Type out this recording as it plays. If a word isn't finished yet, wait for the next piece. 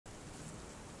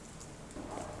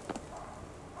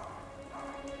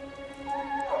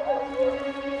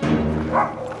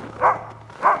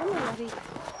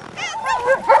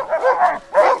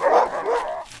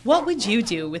What would you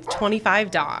do with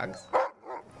 25 dogs?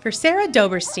 For Sarah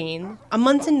Doberstein, a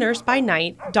Munson nurse by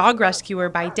night, dog rescuer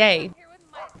by day,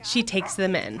 she takes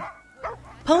them in.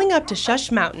 Pulling up to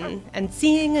Shush Mountain and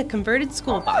seeing a converted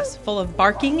school bus full of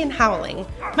barking and howling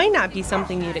might not be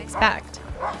something you'd expect,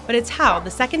 but it's how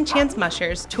the Second Chance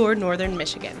Mushers tour northern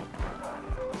Michigan.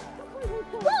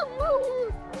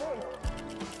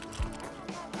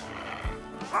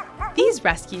 These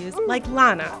rescues, like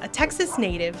Lana, a Texas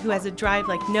native who has a drive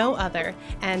like no other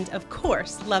and, of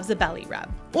course, loves a belly rub,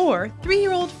 or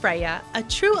 3-year-old Freya, a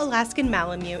true Alaskan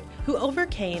Malamute who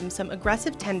overcame some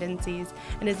aggressive tendencies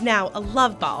and is now a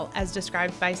love ball as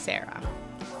described by Sarah.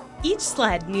 Each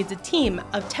sled needs a team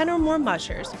of 10 or more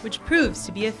mushers, which proves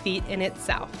to be a feat in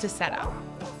itself to set up.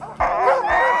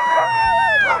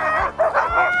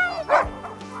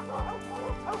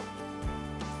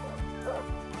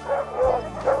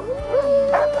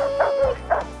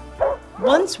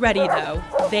 Once ready, though,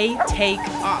 they take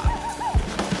off.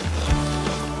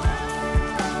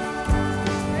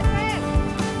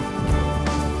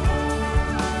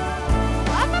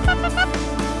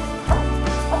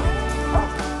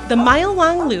 The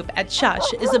mile-long loop at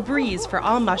Shush is a breeze for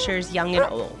all mushers young and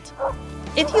old.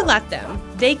 If you let them,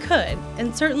 they could,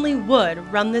 and certainly would,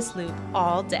 run this loop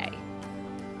all day.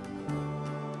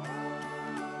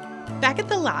 Back at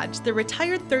the lodge, the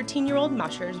retired 13-year-old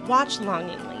mushers watch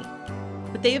longingly,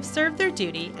 but they have served their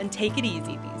duty and take it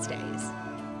easy these days.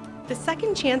 The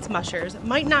Second Chance Mushers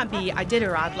might not be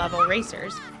Iditarod level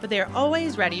racers, but they are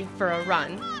always ready for a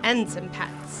run and some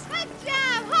pets.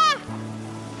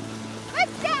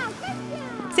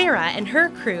 Sarah and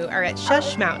her crew are at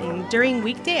Shush Mountain during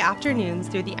weekday afternoons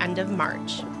through the end of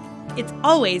March. It's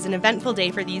always an eventful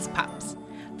day for these pups.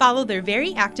 Follow their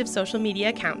very active social media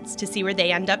accounts to see where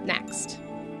they end up next.